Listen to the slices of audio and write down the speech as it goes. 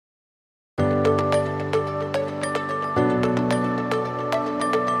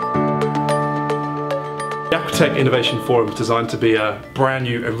Aquatech Innovation Forum is designed to be a brand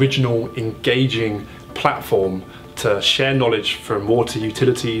new, original, engaging platform to share knowledge from water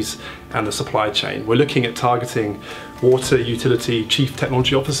utilities and the supply chain. We're looking at targeting water utility chief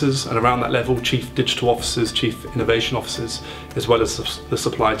technology officers, and around that level chief digital officers, chief innovation officers, as well as the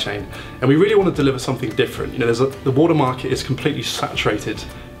supply chain. And we really want to deliver something different. You know, the water market is completely saturated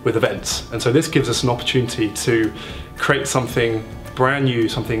with events, and so this gives us an opportunity to create something brand new,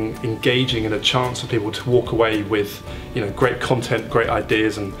 something engaging, and a chance for people to walk away with, you know, great content, great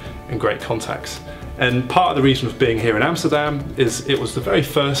ideas, and great contacts. And part of the reason of being here in Amsterdam is it was the very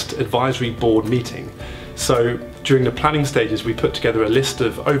first advisory board meeting. So during the planning stages, we put together a list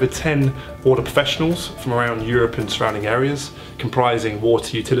of over 10 water professionals from around Europe and surrounding areas, comprising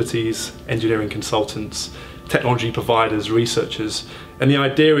water utilities, engineering consultants, technology providers, researchers. And the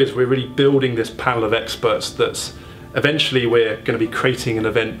idea is we're really building this panel of experts that's eventually we're going to be creating an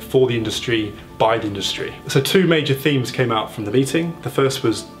event for the industry, by the industry. So two major themes came out from the meeting. The first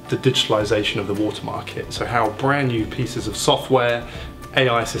was the digitalisation of the water market. So how brand new pieces of software,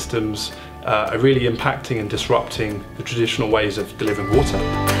 AI systems are really impacting and disrupting the traditional ways of delivering water.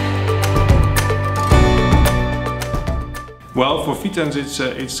 Well, for Vitens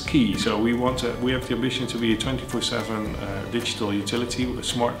it's key. So we have the ambition to be a 24/7 digital utility, a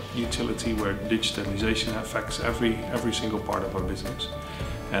smart utility where digitalization affects every single part of our business.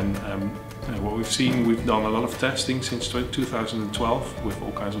 And what we've seen, we've done a lot of testing since 2012 with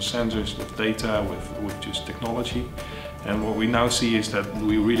all kinds of sensors, with data, with just technology. And what we now see is that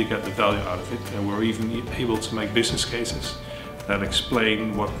we really get the value out of it, and we're even able to make business cases that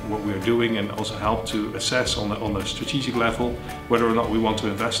explain what we're doing, and also help to assess on the strategic level whether or not we want to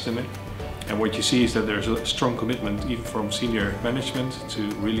invest in it. And what you see is that there's a strong commitment even from senior management to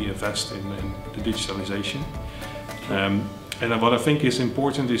really invest in the digitalization. And what I think is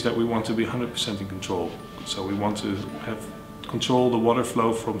important is that we want to be 100% in control. So we want to control the water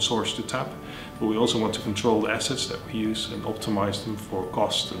flow from source to tap, but we also want to control the assets that we use and optimize them for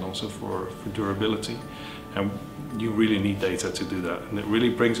cost and also for durability. And you really need data to do that. And it really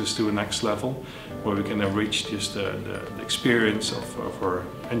brings us to a next level where we can then reach just the experience of our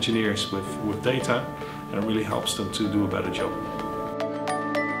engineers with data, and it really helps them to do a better job.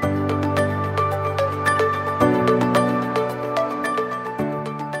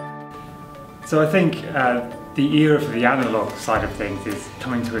 So I think the era for the analog side of things is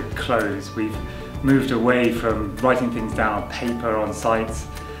coming to a close. We've moved away from writing things down on paper on sites,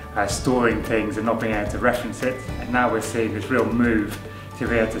 storing things and not being able to reference it, and now we're seeing this real move to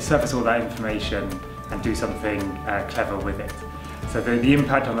be able to surface all that information and do something clever with it. So the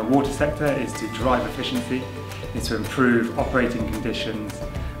impact on the water sector is to drive efficiency, is to improve operating conditions,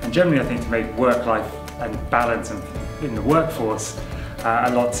 and generally I think to make work-life and balance in the workforce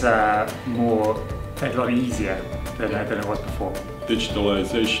a lot easier than it was before.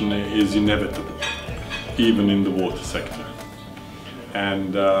 Digitalization is inevitable, even in the water sector.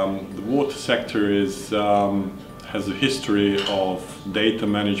 And the water sector has a history of data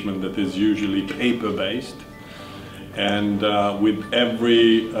management that is usually paper-based. And with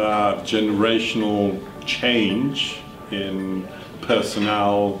every generational change in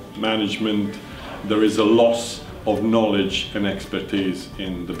personnel management, there is a loss of knowledge and expertise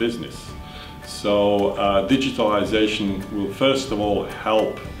in the business. So digitalization will first of all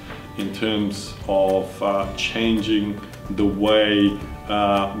help in terms of changing the way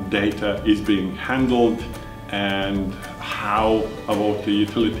data is being handled and how a water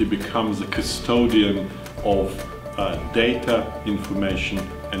utility becomes a custodian of data, information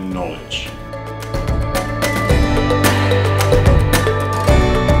and knowledge.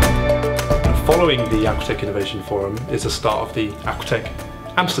 Following the Aquatech Innovation Forum is the start of the Aquatech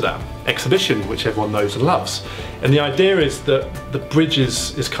Amsterdam exhibition, which everyone knows and loves. And the idea is that the bridge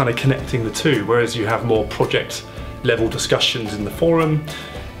is kind of connecting the two, whereas you have more project level discussions in the forum,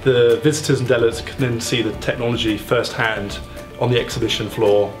 the visitors and delegates can then see the technology firsthand on the exhibition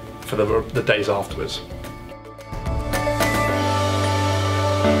floor for the days afterwards.